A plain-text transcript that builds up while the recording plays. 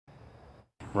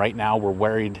Right now, we're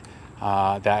worried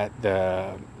that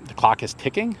the clock is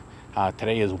ticking.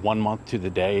 Today is 1 month to the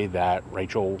day that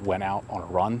Rachel went out on a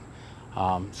run,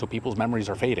 so people's memories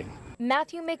are fading.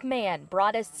 Matthew McMahon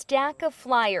brought a stack of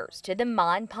flyers to the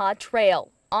Mon Pa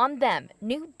Trail. On them,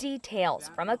 new details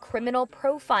from a criminal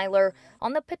profiler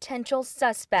on the potential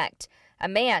suspect, a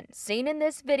man seen in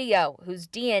this video whose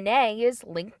DNA is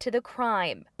linked to the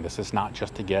crime. This is not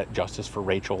just to get justice for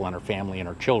Rachel and her family and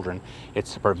her children.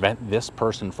 It's to prevent this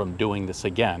person from doing this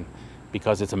again,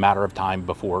 because it's a matter of time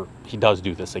before he does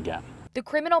do this again. The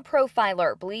criminal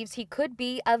profiler believes he could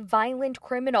be a violent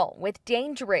criminal with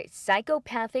dangerous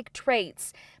psychopathic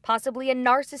traits, possibly a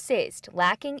narcissist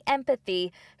lacking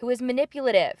empathy who is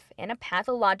manipulative and a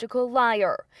pathological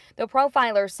liar. The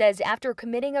profiler says after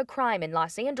committing a crime in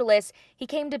Los Angeles, he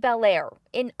came to Bel Air,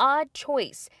 an odd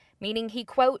choice, meaning he,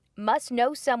 quote, must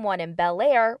know someone in Bel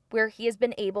Air where he has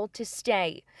been able to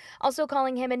stay. Also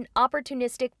calling him an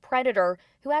opportunistic predator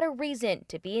who had a reason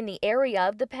to be in the area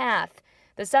of the path.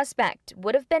 The suspect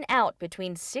would have been out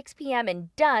between 6 p.m.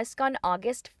 and dusk on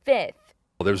August 5th.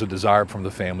 There's a desire from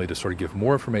the family to sort of give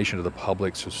more information to the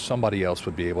public so somebody else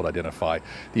would be able to identify.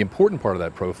 The important part of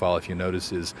that profile, if you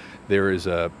notice, is there is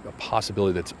a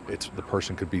possibility that the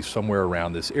person could be somewhere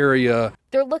around this area.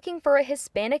 They're looking for a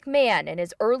Hispanic man in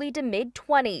his early to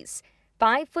mid-20s,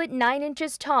 5 foot 9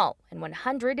 inches tall and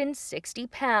 160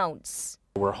 pounds.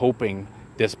 We're hoping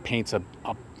this paints a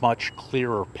much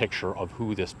clearer picture of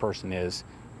who this person is,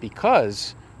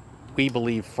 because we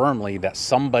believe firmly that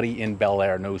somebody in Bel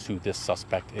Air knows who this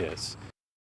suspect is.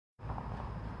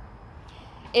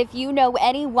 If you know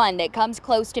anyone that comes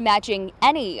close to matching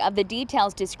any of the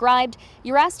details described,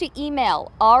 you're asked to email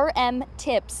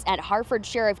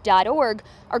rmtips@hartfordsheriff.org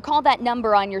or call that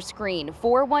number on your screen,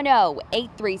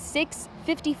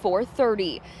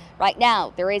 410-836-5430. Right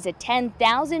now, there is a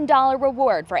 $10,000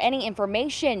 reward for any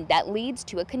information that leads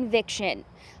to a conviction.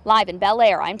 Live in Bel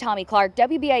Air, I'm Tommy Clark,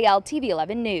 WBAL-TV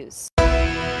 11 News.